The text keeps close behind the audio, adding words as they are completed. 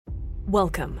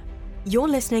Welcome. You're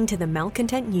listening to the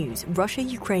Malcontent News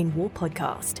Russia-Ukraine War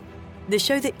podcast, the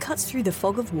show that cuts through the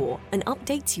fog of war and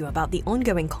updates you about the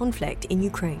ongoing conflict in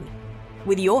Ukraine.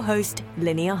 With your host,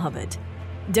 Linnea Hubbard.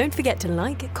 Don't forget to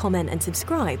like, comment, and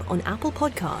subscribe on Apple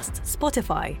Podcasts,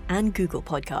 Spotify, and Google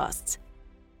Podcasts.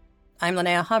 I'm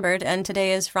Linnea Hubbard, and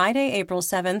today is Friday, April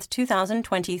 7th,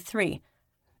 2023.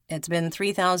 It's been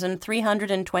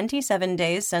 3,327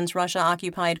 days since Russia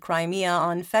occupied Crimea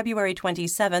on February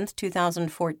 27,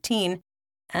 2014,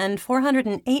 and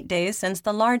 408 days since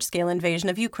the large-scale invasion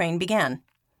of Ukraine began.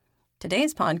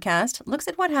 Today's podcast looks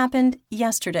at what happened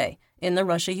yesterday in the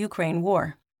Russia-Ukraine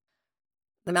war.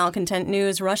 The Malcontent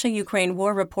News Russia-Ukraine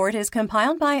War Report is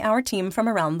compiled by our team from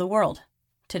around the world.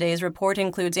 Today's report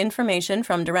includes information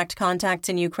from direct contacts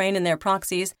in Ukraine and their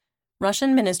proxies,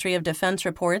 Russian Ministry of Defense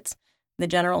reports, the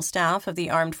General Staff of the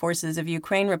Armed Forces of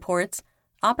Ukraine reports,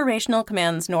 operational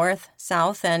commands north,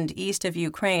 south, and east of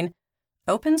Ukraine,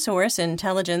 open source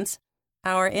intelligence,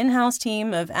 our in-house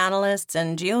team of analysts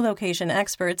and geolocation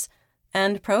experts,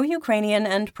 and pro-Ukrainian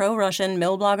and pro-Russian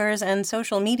mill bloggers and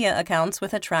social media accounts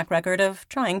with a track record of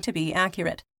trying to be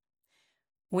accurate.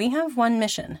 We have one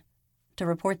mission: to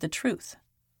report the truth,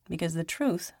 because the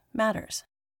truth matters.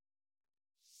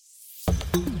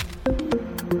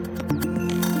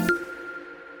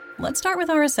 Let's start with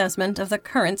our assessment of the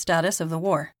current status of the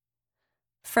war.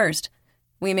 First,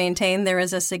 we maintain there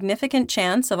is a significant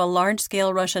chance of a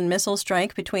large-scale Russian missile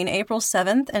strike between April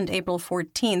 7th and April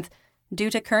 14th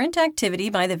due to current activity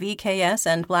by the VKS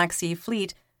and Black Sea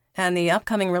Fleet and the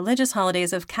upcoming religious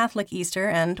holidays of Catholic Easter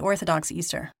and Orthodox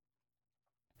Easter.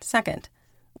 Second,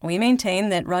 we maintain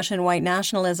that Russian white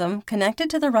nationalism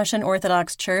connected to the Russian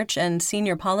Orthodox Church and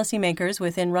senior policymakers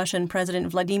within Russian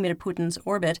President Vladimir Putin's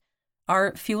orbit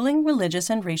are fueling religious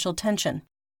and racial tension.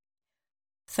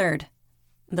 Third,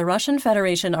 the Russian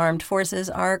Federation armed forces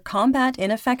are combat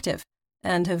ineffective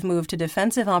and have moved to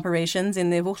defensive operations in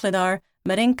the Vuhledar,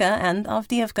 Marinka, and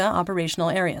Avdiivka operational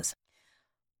areas.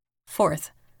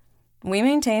 Fourth, we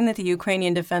maintain that the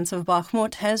Ukrainian defense of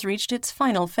Bakhmut has reached its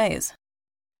final phase.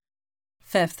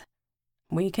 Fifth,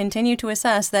 we continue to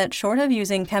assess that short of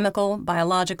using chemical,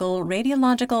 biological,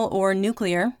 radiological, or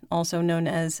nuclear, also known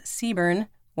as CBRN,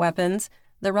 weapons,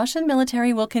 the Russian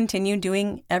military will continue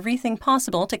doing everything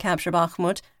possible to capture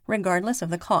Bakhmut, regardless of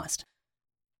the cost.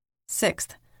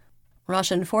 Sixth,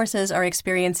 Russian forces are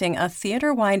experiencing a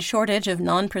theater-wide shortage of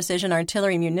non-precision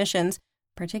artillery munitions,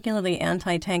 particularly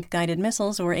anti-tank guided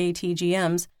missiles or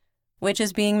ATGMs, which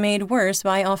is being made worse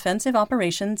by offensive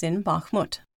operations in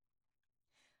Bakhmut.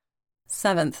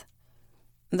 Seventh,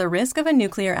 the risk of a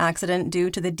nuclear accident due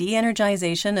to the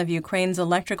de-energization of Ukraine's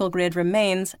electrical grid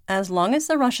remains as long as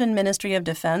the Russian Ministry of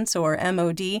Defense, or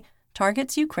MOD,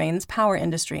 targets Ukraine's power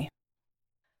industry.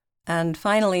 And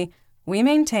finally, we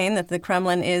maintain that the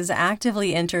Kremlin is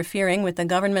actively interfering with the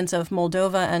governments of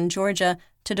Moldova and Georgia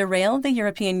to derail the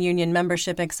European Union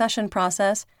membership accession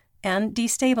process and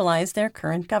destabilize their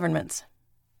current governments.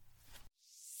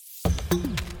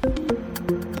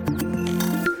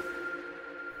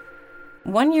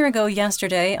 One year ago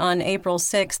yesterday, on April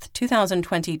 6,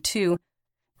 2022,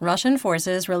 Russian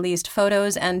forces released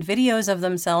photos and videos of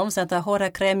themselves at the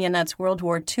Hora Kremyanets World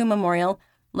War II Memorial,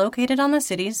 located on the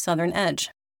city's southern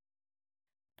edge.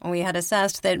 We had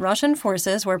assessed that Russian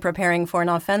forces were preparing for an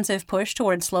offensive push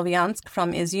towards Sloviansk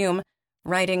from Izium,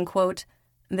 writing, quote,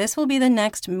 "This will be the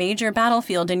next major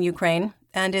battlefield in Ukraine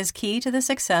and is key to the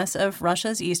success of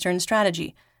Russia's eastern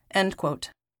strategy," end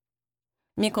quote.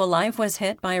 Mykolaiv was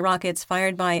hit by rockets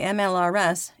fired by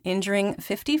MLRS, injuring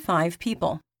 55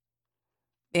 people.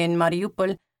 In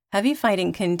Mariupol, heavy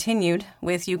fighting continued,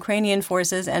 with Ukrainian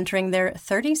forces entering their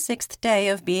 36th day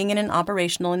of being in an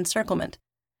operational encirclement.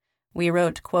 We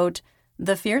wrote, quote,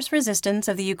 "The fierce resistance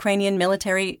of the Ukrainian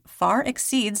military far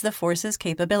exceeds the force's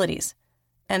capabilities,"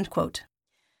 end quote.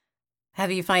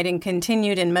 Heavy fighting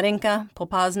continued in Marinka,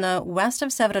 Popasna, west of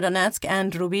Severodonetsk,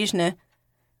 and Rubizhne.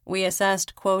 We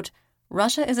assessed, quote,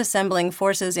 "Russia is assembling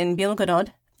forces in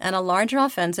Belgorod, and a larger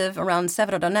offensive around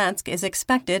Severodonetsk is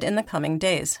expected in the coming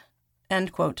days,"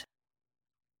 end quote.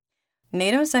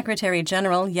 NATO Secretary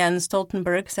General Jens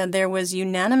Stoltenberg said there was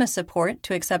unanimous support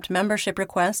to accept membership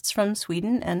requests from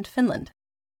Sweden and Finland.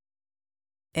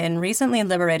 In recently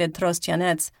liberated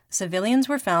Trostianets, civilians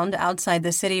were found outside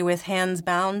the city with hands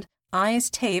bound, eyes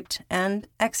taped, and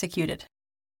executed.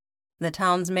 The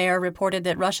town's mayor reported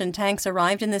that Russian tanks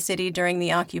arrived in the city during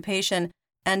the occupation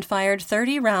and fired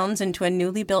 30 rounds into a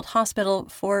newly built hospital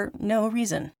for no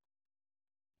reason.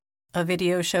 A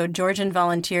video showed Georgian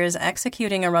volunteers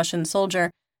executing a Russian soldier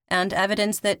and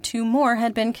evidence that 2 more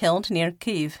had been killed near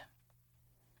Kyiv.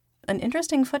 An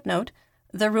interesting footnote,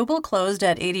 The ruble closed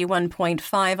at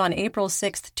 81.5 on April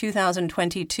 6,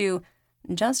 2022,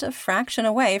 just a fraction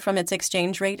away from its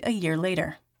exchange rate a year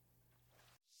later.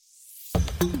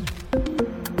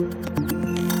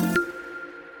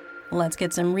 Let's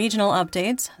get some regional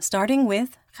updates, starting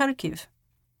with Kharkiv.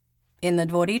 In the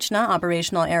Dvorichna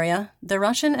operational area, the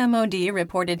Russian MOD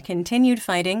reported continued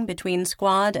fighting between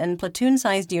squad and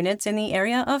platoon-sized units in the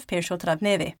area of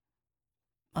Pershotrapneve.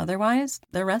 Otherwise,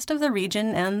 the rest of the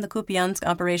region and the Kupiansk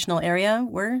operational area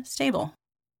were stable.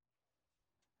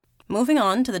 Moving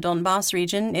on to the Donbas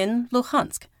region in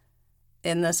Luhansk.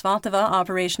 In the Svatova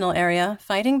operational area,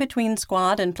 fighting between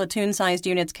squad and platoon-sized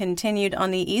units continued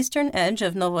on the eastern edge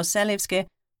of Novoselivsk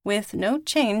with no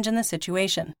change in the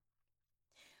situation.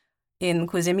 In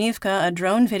Kuzymivka, a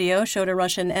drone video showed a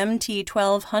Russian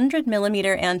MT-12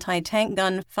 100mm anti-tank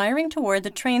gun firing toward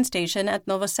the train station at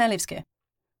Novoselivsk.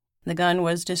 The gun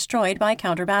was destroyed by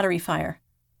counter-battery fire.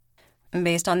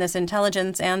 Based on this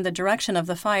intelligence and the direction of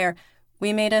the fire,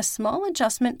 we made a small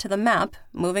adjustment to the map,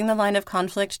 moving the line of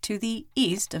conflict to the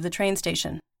east of the train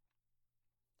station.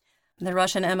 The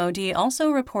Russian MOD also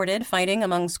reported fighting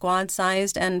among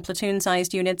squad-sized and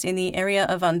platoon-sized units in the area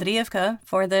of Andriivka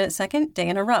for the second day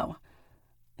in a row.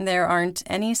 There aren't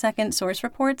any second source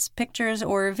reports, pictures,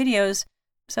 or videos,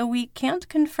 so we can't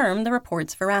confirm the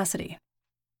report's veracity.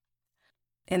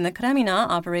 In the Kremina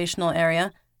operational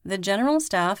area, the General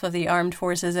Staff of the Armed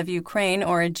Forces of Ukraine,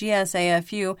 or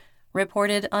GSAFU,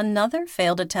 reported another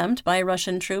failed attempt by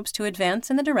Russian troops to advance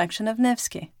in the direction of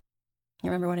Nevsky. You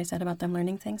remember what I said about them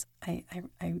learning things? I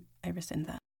rescind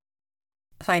that.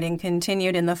 Fighting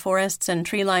continued in the forests and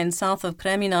tree lines south of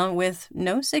Kremina with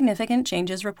no significant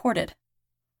changes reported.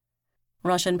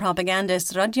 Russian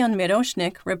propagandist Rodion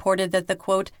Miroshnik reported that the,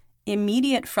 quote,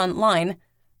 immediate front line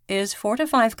is 4 to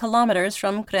 5 kilometers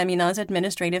from Kremina's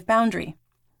administrative boundary.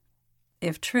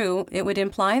 If true, it would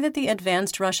imply that the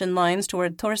advanced Russian lines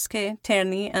toward Torske,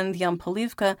 Terny, and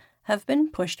Yampolivka have been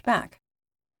pushed back.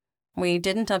 We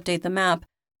didn't update the map,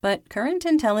 but current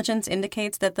intelligence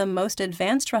indicates that the most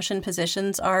advanced Russian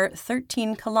positions are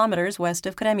 13 kilometers west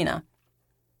of Kremina.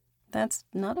 That's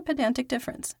not a pedantic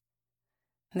difference.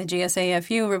 The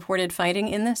GSAFU reported fighting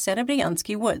in the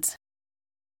Serebryansky woods.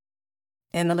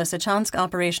 In the Lysychansk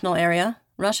operational area,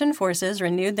 Russian forces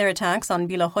renewed their attacks on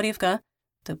Bilohorivka,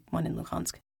 the one in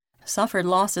Luhansk, suffered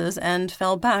losses and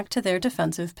fell back to their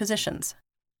defensive positions.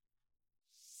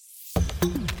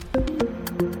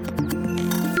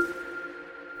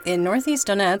 In northeast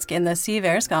Donetsk, in the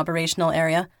Siversk operational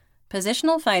area,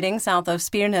 positional fighting south of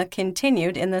Spirna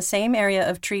continued in the same area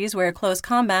of trees where close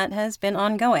combat has been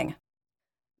ongoing.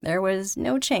 There was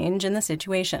no change in the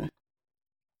situation.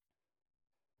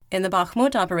 In the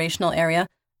Bakhmut operational area,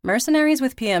 mercenaries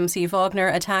with PMC Wagner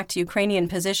attacked Ukrainian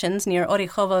positions near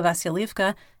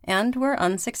Orikhovo-Vasilivka and were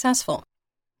unsuccessful.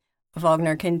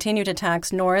 Wagner continued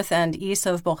attacks north and east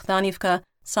of Bohdanivka,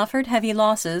 suffered heavy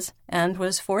losses, and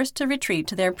was forced to retreat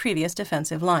to their previous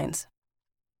defensive lines.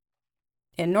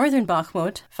 In northern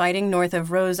Bakhmut, fighting north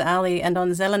of Rose Alley and on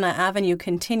Zelena Avenue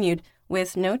continued,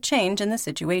 with no change in the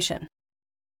situation.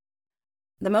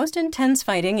 The most intense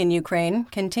fighting in Ukraine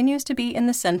continues to be in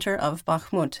the center of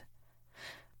Bakhmut.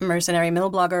 Mercenary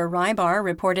mill blogger Rybar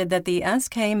reported that the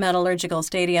SK Metallurgical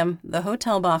Stadium, the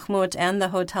Hotel Bakhmut, and the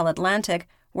Hotel Atlantic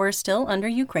were still under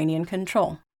Ukrainian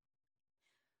control.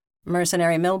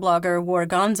 Mercenary mill blogger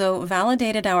Wargonzo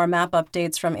validated our map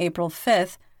updates from April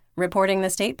 5th, reporting the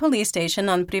state police station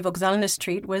on Privokzalny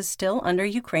Street was still under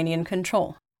Ukrainian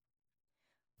control.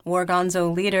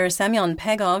 Wargonzo leader Semyon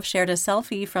Pegov shared a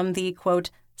selfie from the, quote,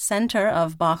 center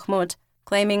of Bakhmut,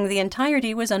 claiming the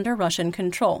entirety was under Russian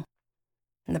control.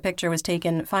 The picture was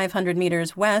taken 500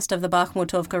 meters west of the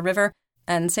Bakhmutovka River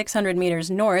and 600 meters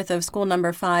north of School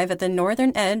Number 5 at the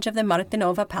northern edge of the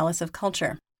Martinova Palace of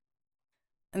Culture.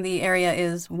 The area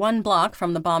is 1 block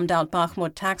from the bombed-out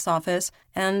Bakhmut tax office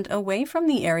and away from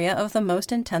the area of the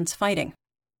most intense fighting.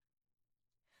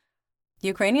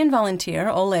 Ukrainian volunteer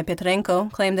Ole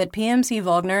Petrenko claimed that PMC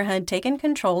Wagner had taken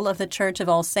control of the Church of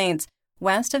All Saints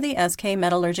west of the SK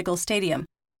Metallurgical Stadium,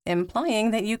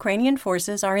 implying that Ukrainian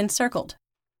forces are encircled.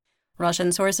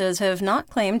 Russian sources have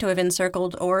not claimed to have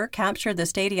encircled or captured the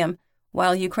stadium,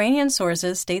 while Ukrainian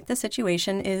sources state the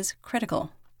situation is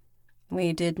critical.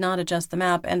 We did not adjust the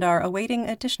map and are awaiting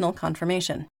additional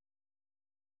confirmation.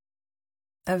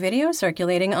 A video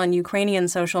circulating on Ukrainian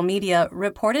social media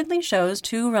reportedly shows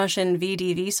 2 Russian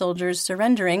VDV soldiers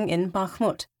surrendering in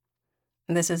Bakhmut.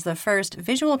 This is the first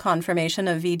visual confirmation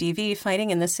of VDV fighting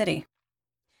in the city.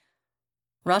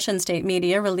 Russian state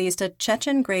media released a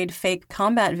Chechen-grade fake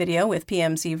combat video with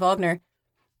PMC Wagner.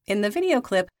 In the video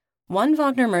clip, One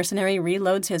Wagner mercenary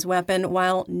reloads his weapon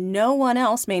while no one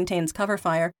else maintains cover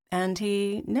fire, and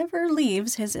he never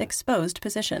leaves his exposed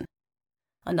position.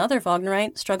 Another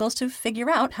Wagnerite struggles to figure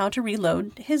out how to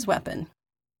reload his weapon.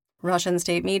 Russian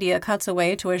state media cuts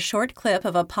away to a short clip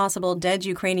of a possible dead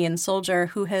Ukrainian soldier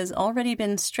who has already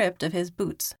been stripped of his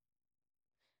boots.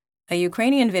 A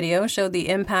Ukrainian video showed the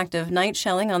impact of night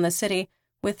shelling on the city,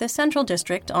 with the central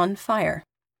district on fire.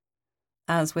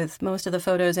 As with most of the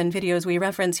photos and videos we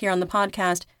reference here on the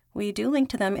podcast, we do link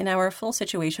to them in our full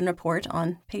situation report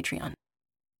on Patreon.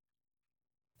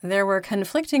 There were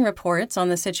conflicting reports on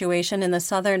the situation in the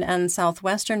southern and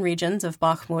southwestern regions of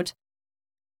Bakhmut.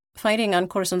 Fighting on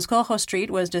Korsunskoho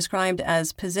Street was described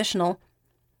as positional.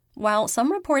 While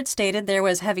some reports stated there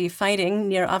was heavy fighting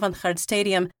near Avangard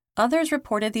Stadium, others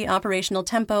reported the operational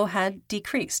tempo had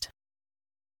decreased.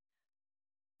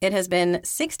 It has been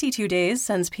 62 days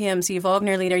since PMC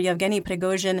Wagner leader Yevgeny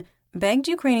Prigozhin begged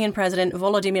Ukrainian President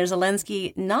Volodymyr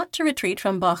Zelensky not to retreat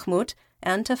from Bakhmut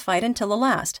and to fight until the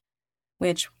last,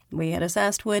 which we had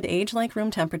assessed would age like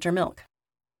room temperature milk.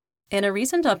 In a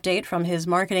recent update from his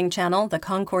marketing channel, the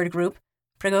Concord Group,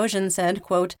 Prigozhin said,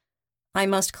 quote, "I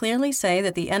must clearly say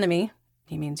that the enemy,"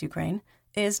 he means Ukraine,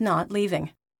 "is not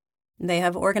leaving. They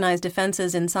have organized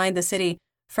defenses inside the city,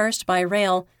 first by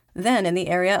rail, then in the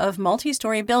area of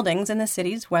multi-story buildings in the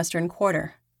city's western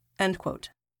quarter." End quote.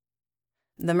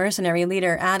 The mercenary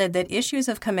leader added that issues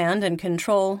of command and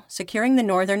control, securing the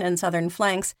northern and southern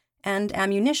flanks, and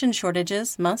ammunition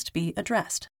shortages must be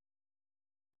addressed.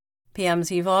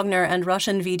 PMC Wagner and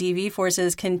Russian VDV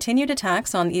forces continued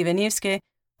attacks on Ivanivske,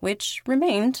 which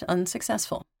remained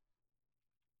unsuccessful.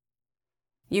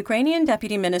 Ukrainian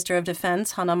Deputy Minister of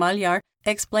Defense Hanna Maliar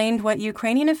explained what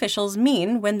Ukrainian officials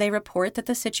mean when they report that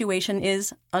the situation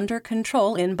is under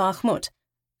control in Bakhmut,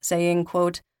 saying,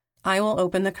 quote, "I will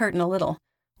open the curtain a little.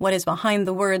 What is behind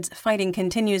the words 'fighting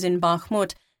continues in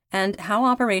Bakhmut' and how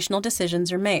operational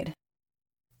decisions are made.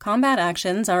 Combat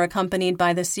actions are accompanied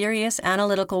by the serious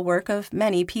analytical work of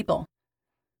many people.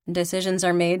 Decisions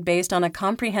are made based on a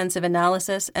comprehensive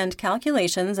analysis and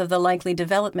calculations of the likely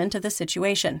development of the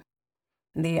situation.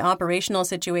 The operational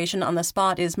situation on the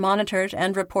spot is monitored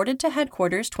and reported to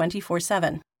headquarters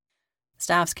 24/7.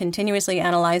 Staffs continuously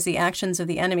analyze the actions of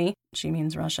the enemy," she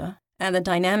means Russia, "and the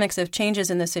dynamics of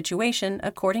changes in the situation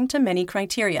according to many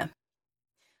criteria.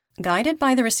 Guided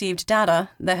by the received data,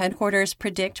 the headquarters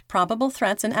predict probable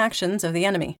threats and actions of the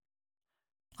enemy.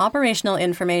 Operational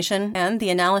information and the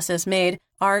analysis made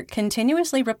are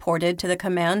continuously reported to the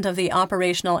command of the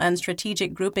Operational and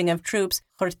Strategic Grouping of Troops,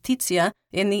 Khortytsia,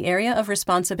 in the area of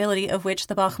responsibility of which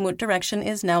the Bakhmut direction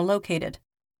is now located.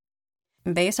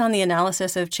 Based on the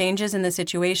analysis of changes in the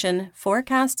situation,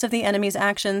 forecasts of the enemy's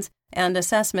actions, and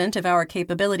assessment of our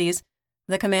capabilities,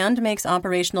 the command makes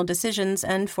operational decisions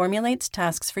and formulates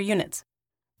tasks for units.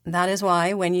 That is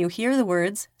why, when you hear the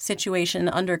words 'situation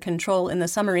under control' in the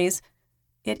summaries,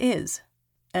 it is."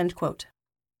 End quote.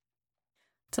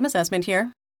 Some assessment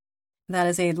here. That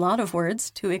is a lot of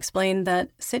words to explain that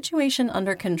situation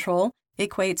under control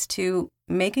equates to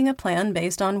making a plan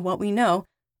based on what we know,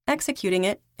 executing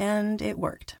it, and it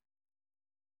worked.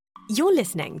 You're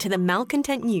listening to the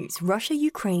Malcontent News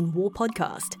Russia-Ukraine War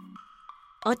Podcast.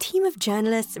 Our team of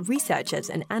journalists, researchers,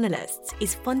 and analysts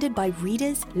is funded by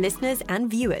readers, listeners, and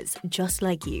viewers just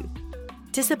like you.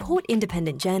 To support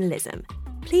independent journalism,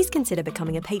 please consider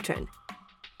becoming a patron.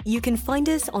 You can find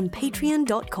us on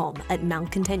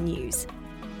patreon.com/malcontentnews.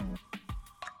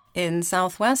 In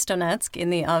southwest Donetsk,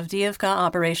 in the Avdiivka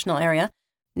operational area,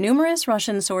 numerous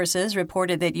Russian sources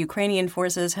reported that Ukrainian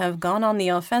forces have gone on the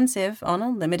offensive on a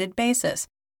limited basis,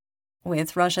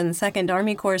 with Russian 2nd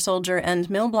Army Corps soldier and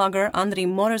mill blogger Andriy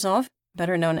Morozov,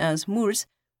 better known as Murs,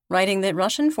 writing that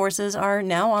Russian forces are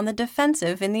now on the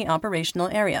defensive in the operational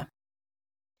area.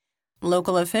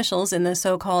 Local officials in the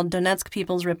so-called Donetsk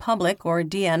People's Republic, or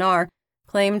DNR,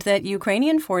 claimed that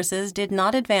Ukrainian forces did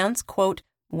not advance, quote,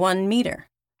 1 meter,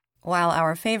 while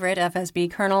our favorite FSB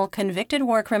colonel, convicted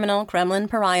war criminal, Kremlin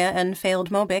pariah, and failed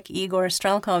Mobik Igor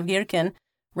Strelkov-Virkin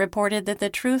reported that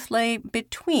the truth lay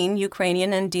between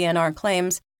Ukrainian and DNR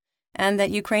claims, and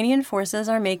that Ukrainian forces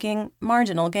are making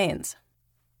marginal gains.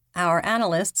 Our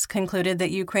analysts concluded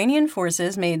that Ukrainian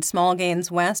forces made small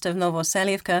gains west of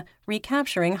Novoselivka,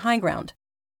 recapturing high ground.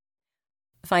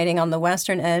 Fighting on the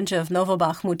western edge of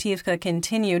Novobakhmutivka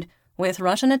continued, with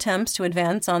Russian attempts to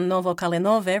advance on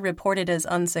Novokalinove reported as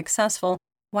unsuccessful,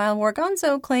 while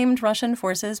Worgonzo claimed Russian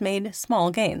forces made small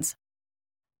gains.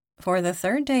 For the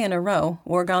third day in a row,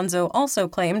 Worgonzo also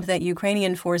claimed that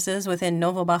Ukrainian forces within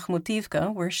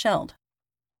Novobakhmutivka were shelled.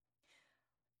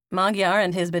 Magyar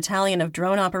and his battalion of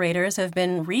drone operators have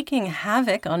been wreaking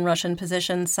havoc on Russian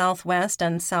positions southwest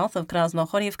and south of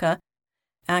Krasnohorivka,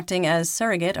 acting as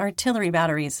surrogate artillery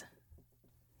batteries.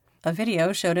 A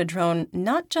video showed a drone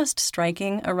not just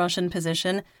striking a Russian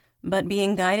position, but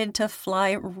being guided to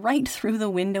fly right through the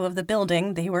window of the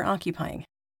building they were occupying.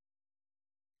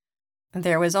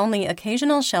 There was only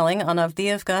occasional shelling on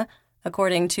Avdiivka,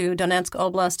 according to Donetsk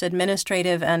Oblast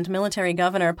Administrative and Military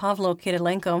Governor Pavlo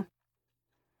Kirilenko.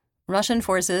 Russian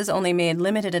forces only made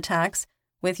limited attacks,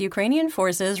 with Ukrainian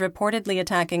forces reportedly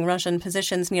attacking Russian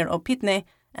positions near Opitne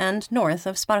and north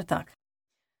of Spartak.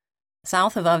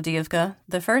 South of Avdiivka,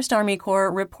 the 1st Army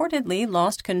Corps reportedly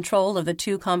lost control of the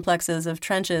two complexes of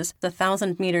trenches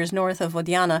 1,000 meters north of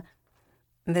Vodiana.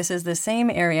 This is the same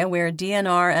area where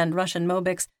DNR and Russian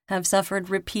Mobiks have suffered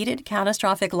repeated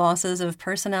catastrophic losses of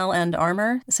personnel and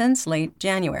armor since late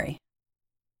January.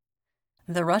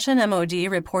 The Russian MOD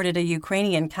reported a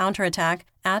Ukrainian counterattack,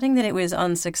 adding that it was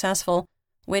unsuccessful,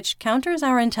 which counters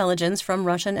our intelligence from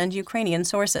Russian and Ukrainian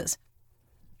sources.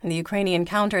 The Ukrainian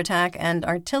counterattack and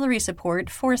artillery support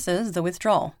forces the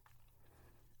withdrawal.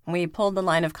 We pulled the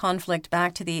line of conflict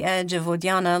back to the edge of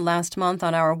Vodiana last month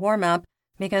on our war map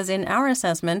because in our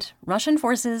assessment, Russian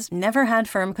forces never had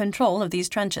firm control of these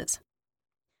trenches.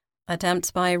 Attempts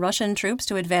by Russian troops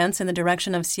to advance in the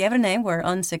direction of Sieverne were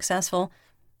unsuccessful,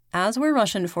 as were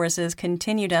Russian forces'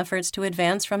 continued efforts to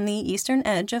advance from the eastern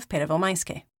edge of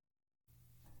Pervomaiske.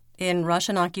 In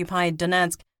Russian-occupied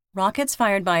Donetsk, rockets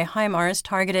fired by HIMARS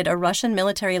targeted a Russian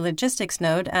military logistics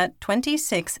node at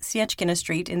 26 Siechkina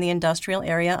Street in the industrial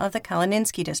area of the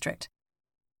Kalininsky district.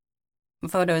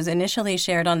 Photos initially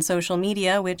shared on social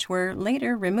media, which were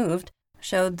later removed,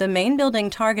 showed the main building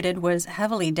targeted was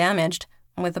heavily damaged,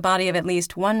 with the body of at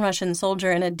least one Russian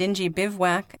soldier in a dingy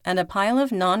bivouac and a pile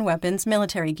of non-weapons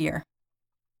military gear.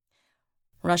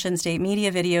 Russian state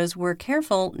media videos were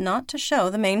careful not to show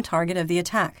the main target of the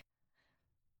attack.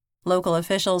 Local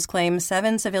officials claim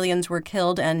 7 civilians were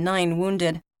killed and 9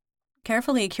 wounded.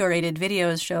 Carefully curated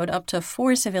videos showed up to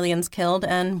 4 civilians killed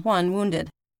and 1 wounded.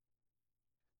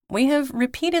 We have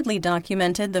repeatedly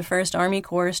documented the 1st Army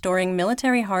Corps storing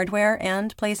military hardware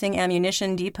and placing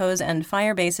ammunition depots and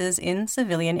fire bases in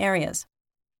civilian areas.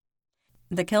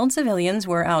 The killed civilians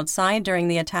were outside during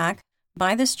the attack,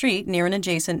 by the street near an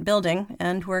adjacent building,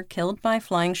 and were killed by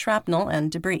flying shrapnel and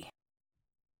debris.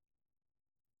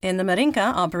 In the Marinka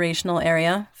operational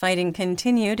area, fighting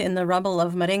continued in the rubble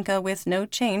of Marinka with no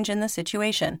change in the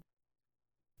situation.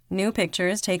 New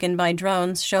pictures taken by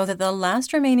drones show that the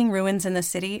last remaining ruins in the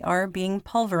city are being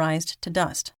pulverized to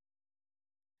dust.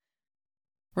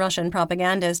 Russian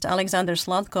propagandist Alexander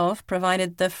Sladkov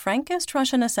provided the frankest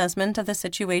Russian assessment of the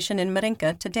situation in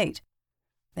Marinka to date.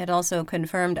 It also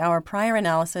confirmed our prior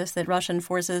analysis that Russian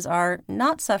forces are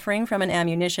not suffering from an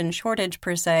ammunition shortage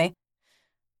per se,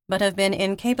 but have been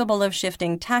incapable of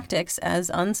shifting tactics as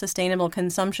unsustainable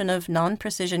consumption of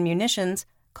non-precision munitions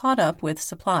caught up with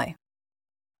supply.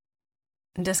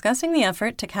 Discussing the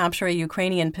effort to capture a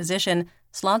Ukrainian position,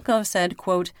 Sladkov said,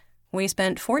 quote, "We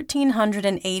spent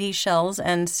 1,480 shells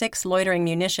and 6 loitering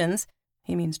munitions,"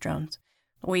 he means drones.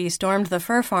 "We stormed the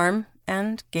fur farm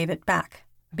and gave it back,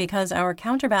 because our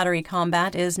counter-battery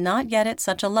combat is not yet at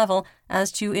such a level as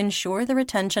to ensure the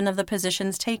retention of the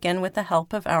positions taken with the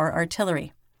help of our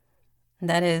artillery.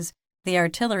 That is, the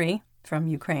artillery, from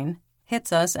Ukraine,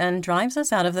 hits us and drives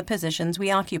us out of the positions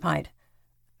we occupied.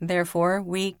 Therefore,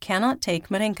 we cannot take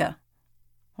Marinka.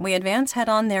 We advance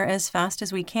head-on there as fast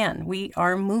as we can. We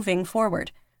are moving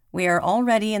forward. We are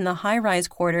already in the high-rise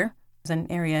quarter, an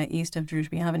area east of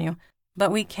Druzhby Avenue,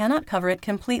 but we cannot cover it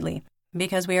completely,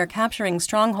 because we are capturing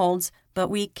strongholds, but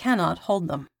we cannot hold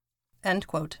them." End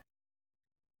quote.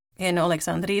 In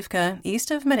Oleksandrivka,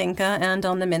 east of Marinka and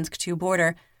on the Minsk II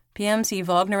border, PMC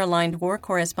Wagner-aligned war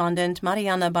correspondent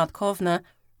Mariana Batkovna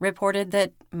reported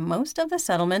that most of the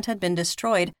settlement had been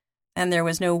destroyed, and there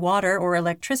was no water or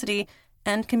electricity,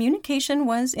 and communication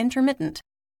was intermittent.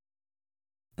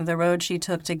 The road she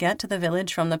took to get to the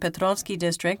village from the Petrovsky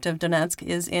district of Donetsk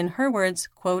is, in her words,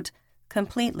 quote,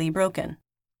 "completely broken."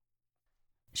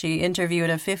 She interviewed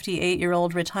a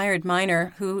 58-year-old retired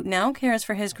miner who now cares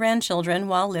for his grandchildren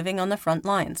while living on the front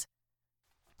lines.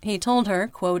 He told her,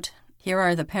 quote, "Here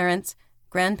are the parents,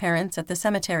 grandparents at the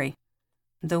cemetery.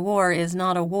 The war is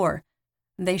not a war.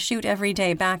 They shoot every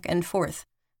day back and forth.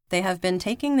 They have been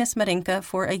taking this Marinka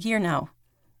for a year now.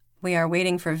 We are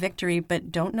waiting for victory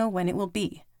but don't know when it will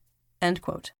be." End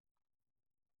quote.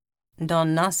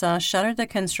 Don Nasa shuttered the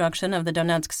construction of the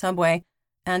Donetsk subway,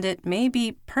 and it may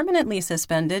be permanently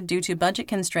suspended due to budget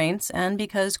constraints and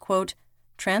because, quote,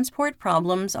 "transport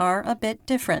problems are a bit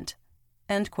different."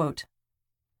 End quote.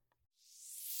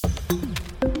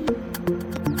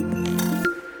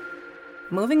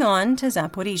 Moving on to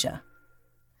Zaporizhzhia.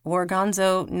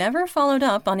 Organzo never followed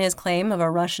up on his claim of a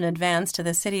Russian advance to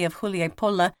the city of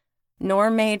Huliepole,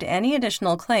 nor made any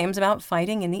additional claims about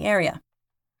fighting in the area.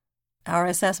 Our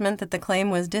assessment that the claim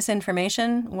was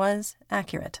disinformation was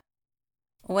accurate.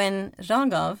 When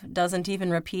Zhangov doesn't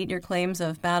even repeat your claims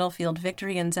of battlefield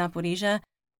victory in Zaporizhzhia,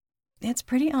 it's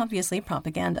pretty obviously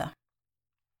propaganda.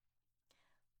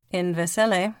 In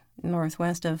Vesele,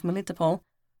 northwest of Melitopol,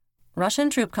 Russian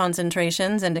troop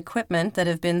concentrations and equipment that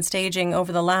have been staging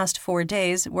over the last 4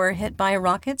 days were hit by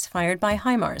rockets fired by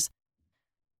HIMARS.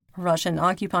 Russian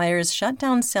occupiers shut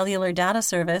down cellular data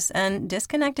service and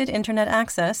disconnected internet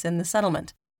access in the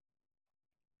settlement.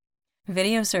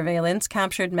 Video surveillance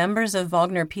captured members of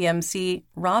Wagner PMC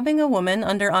robbing a woman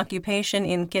under occupation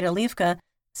in Kirilivka,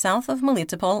 south of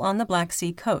Melitopol on the Black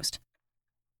Sea coast.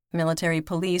 Military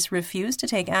police refused to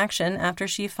take action after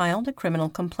she filed a criminal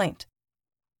complaint.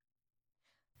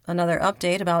 Another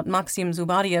update about Maxim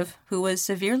Zubariev, who was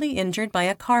severely injured by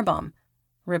a car bomb.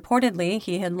 Reportedly,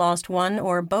 he had lost one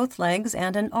or both legs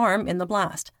and an arm in the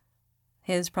blast.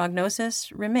 His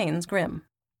prognosis remains grim.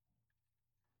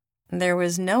 There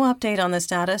was no update on the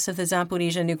status of the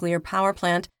Zaporizhzhia nuclear power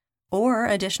plant or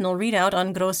additional readout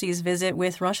on Grossi's visit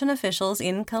with Russian officials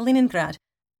in Kaliningrad,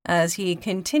 as he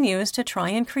continues to try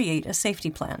and create a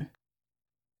safety plan.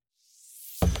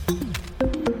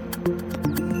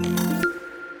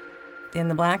 In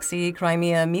the Black Sea,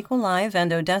 Crimea, Mykolaiv,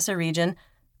 and Odessa region,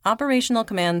 Operational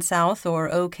Command South, or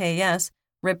OKS,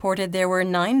 reported there were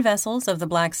 9 vessels of the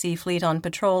Black Sea Fleet on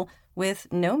patrol, with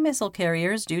no missile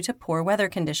carriers due to poor weather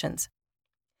conditions.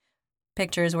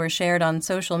 Pictures were shared on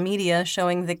social media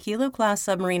showing the Kilo-class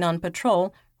submarine on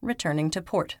patrol returning to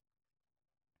port.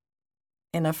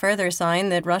 In a further sign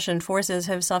that Russian forces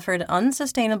have suffered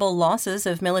unsustainable losses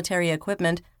of military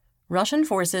equipment, Russian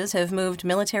forces have moved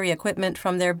military equipment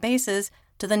from their bases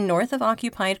to the north of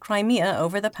occupied Crimea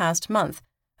over the past month,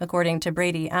 according to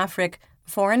Brady Afric,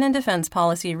 Foreign and Defense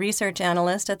Policy Research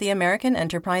Analyst at the American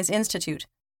Enterprise Institute.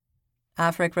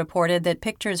 Afric reported that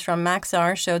pictures from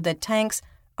Maxar showed that tanks,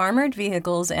 armored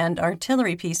vehicles, and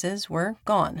artillery pieces were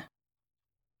gone.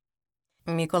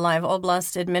 Mykolaiv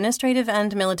Oblast Administrative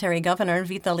and Military Governor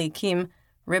Vitaly Kim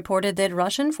reported that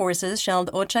Russian forces shelled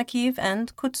Ochakiv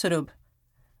and Kutsurub.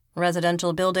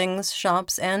 Residential buildings,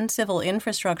 shops, and civil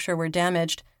infrastructure were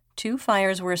damaged, 2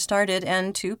 fires were started,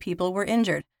 and 2 people were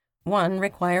injured, 1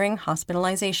 requiring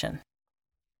hospitalization.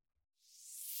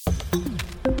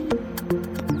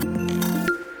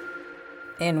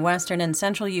 In western and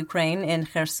central Ukraine, in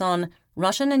Kherson,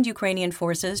 Russian and Ukrainian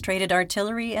forces traded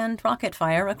artillery and rocket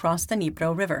fire across the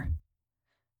Dnipro River.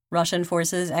 Russian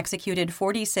forces executed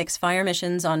 46 fire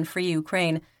missions on Free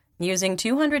Ukraine, using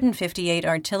 258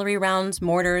 artillery rounds,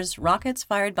 mortars, rockets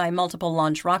fired by multiple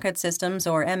launch rocket systems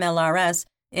or MLRS,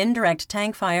 indirect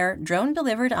tank fire,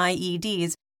 drone-delivered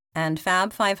IEDs, and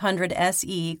Fab 500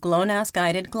 SE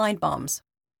GLONASS-guided glide bombs.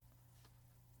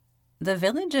 The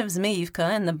village of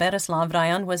Zmeyivka in the Bereslav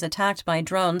Rayon was attacked by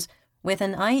drones, with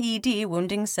an IED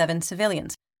wounding 7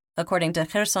 civilians, according to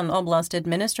Kherson Oblast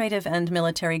Administrative and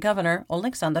Military Governor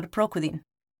Oleksandr Prokudin.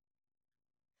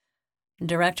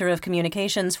 Director of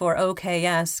Communications for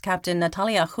OKS, Captain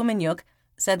Natalia Khumenyuk,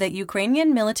 said that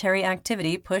Ukrainian military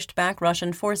activity pushed back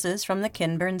Russian forces from the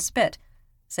Kinburn Spit,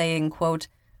 saying, quote,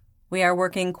 "We are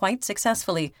working quite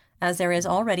successfully, as there is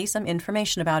already some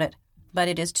information about it. But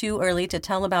it is too early to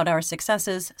tell about our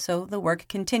successes, so the work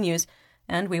continues,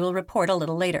 and we will report a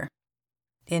little later.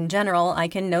 In general, I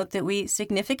can note that we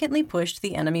significantly pushed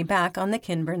the enemy back on the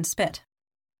Kinburn Spit.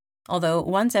 Although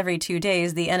once every 2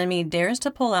 days the enemy dares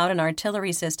to pull out an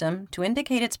artillery system to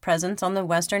indicate its presence on the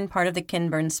western part of the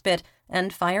Kinburn Spit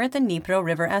and fire at the Dnipro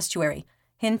River estuary,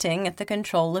 hinting at the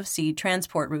control of sea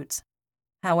transport routes.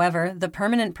 However, the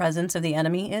permanent presence of the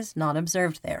enemy is not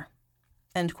observed there."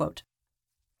 End quote.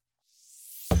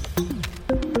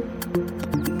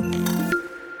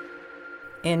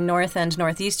 In north and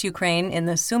northeast Ukraine, in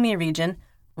the Sumy region,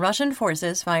 Russian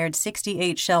forces fired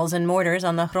 68 shells and mortars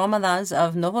on the hromadas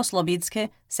of Novoslobidsk,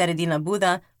 Seredina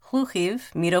Buda,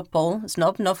 Hluchiv, Miropol,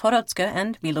 Znob Novhorodsk,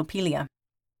 and Milopilia.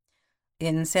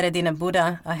 In Seredina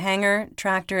Buda, a hangar,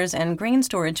 tractors, and grain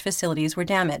storage facilities were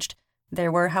damaged.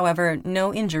 There were, however,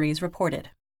 no injuries reported.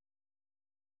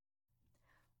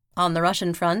 On the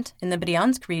Russian front, in the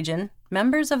Bryansk region,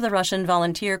 members of the Russian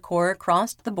Volunteer Corps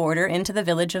crossed the border into the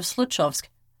village of Sluchovsk.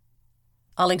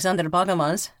 Alexander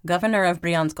Bogomaz, governor of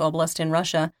Bryansk Oblast in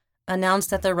Russia, announced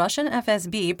that the Russian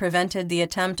FSB prevented the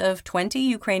attempt of 20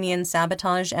 Ukrainian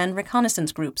sabotage and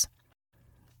reconnaissance groups.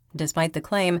 Despite the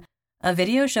claim, A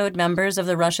video showed members of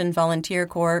the Russian Volunteer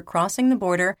Corps crossing the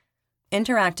border,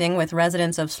 interacting with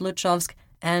residents of Sluchovsk,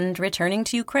 and returning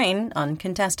to Ukraine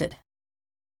uncontested.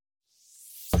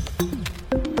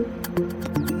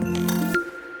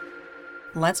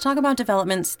 Let's talk about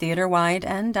developments theater-wide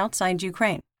and outside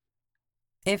Ukraine.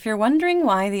 If you're wondering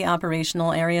why the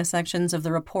operational area sections of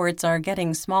the reports are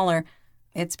getting smaller,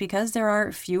 it's because there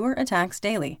are fewer attacks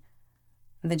daily.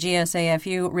 The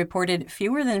GSAFU reported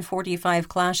fewer than 45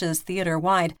 clashes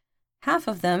theater-wide, half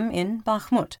of them in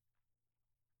Bakhmut.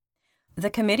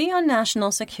 The Committee on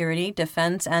National Security,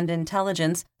 Defense, and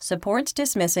Intelligence supports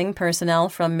dismissing personnel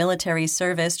from military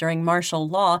service during martial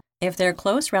law if their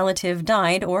close relative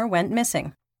died or went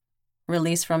missing.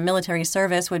 Release from military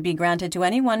service would be granted to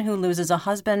anyone who loses a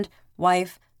husband,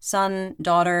 wife, son,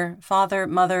 daughter, father,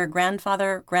 mother,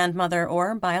 grandfather, grandmother,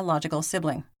 or biological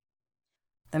sibling.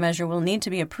 The measure will need to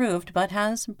be approved but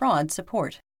has broad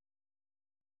support.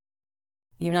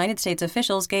 United States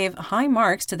officials gave high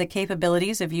marks to the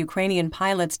capabilities of Ukrainian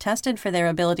pilots tested for their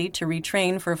ability to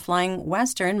retrain for flying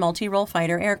Western multi-role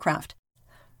fighter aircraft.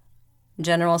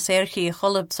 General Serhiy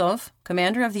Kholubtsov,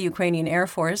 commander of the Ukrainian Air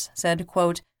Force, said,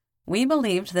 quote, "We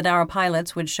believed that our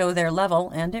pilots would show their level,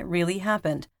 and it really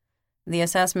happened. The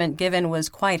assessment given was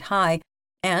quite high,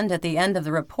 and at the end of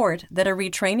the report that a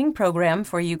retraining program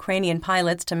for Ukrainian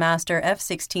pilots to master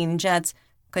F-16 jets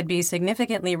could be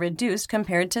significantly reduced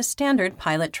compared to standard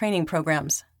pilot training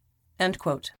programs." End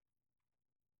quote.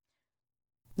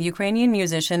 Ukrainian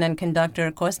musician and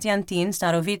conductor Kostyantin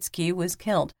Starovitsky was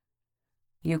killed.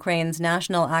 Ukraine's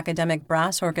National Academic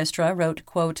Brass Orchestra wrote,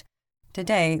 quote,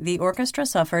 "Today, the orchestra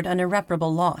suffered an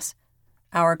irreparable loss.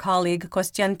 Our colleague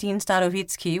Kostyantin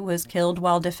Starovitsky was killed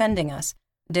while defending us,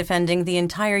 defending the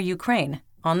entire Ukraine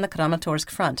on the Kramatorsk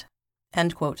front."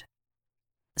 End quote.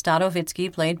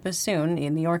 Starovitsky played bassoon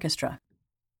in the orchestra.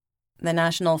 The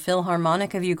National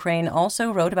Philharmonic of Ukraine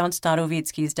also wrote about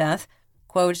Starovitsky's death,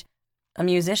 quote, "A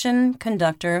musician,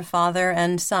 conductor, father,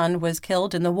 and son was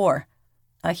killed in the war.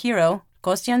 A hero,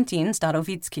 Kostyantin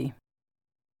Starovitsky.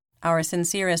 Our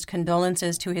sincerest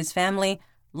condolences to his family,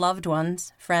 loved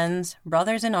ones, friends,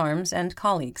 brothers-in-arms, and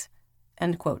colleagues."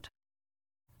 End quote.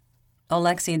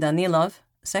 Alexei Danilov,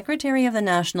 Secretary of the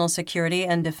National Security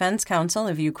and Defense Council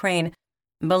of Ukraine,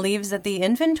 believes that the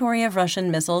inventory of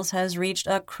Russian missiles has reached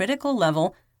a critical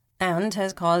level and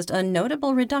has caused a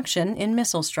notable reduction in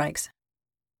missile strikes.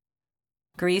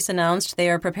 Greece announced they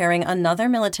are preparing another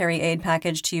military aid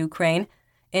package to Ukraine,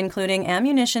 including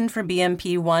ammunition for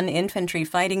BMP-1 infantry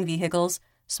fighting vehicles,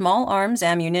 small arms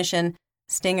ammunition,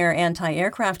 Stinger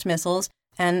anti-aircraft missiles,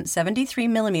 and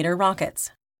 73mm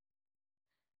rockets.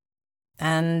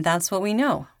 And that's what we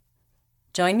know.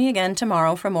 Join me again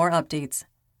tomorrow for more updates.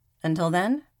 Until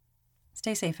then,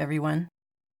 stay safe, everyone.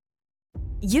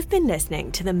 You've been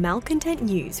listening to the Malcontent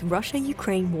News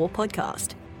Russia-Ukraine War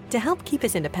podcast. To help keep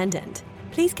us independent,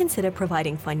 please consider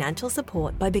providing financial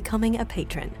support by becoming a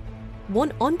patron.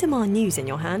 Want on-demand news in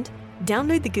your hand?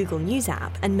 Download the Google News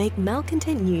app and make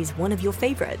Malcontent News one of your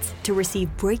favorites to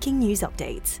receive breaking news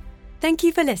updates. Thank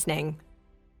you for listening.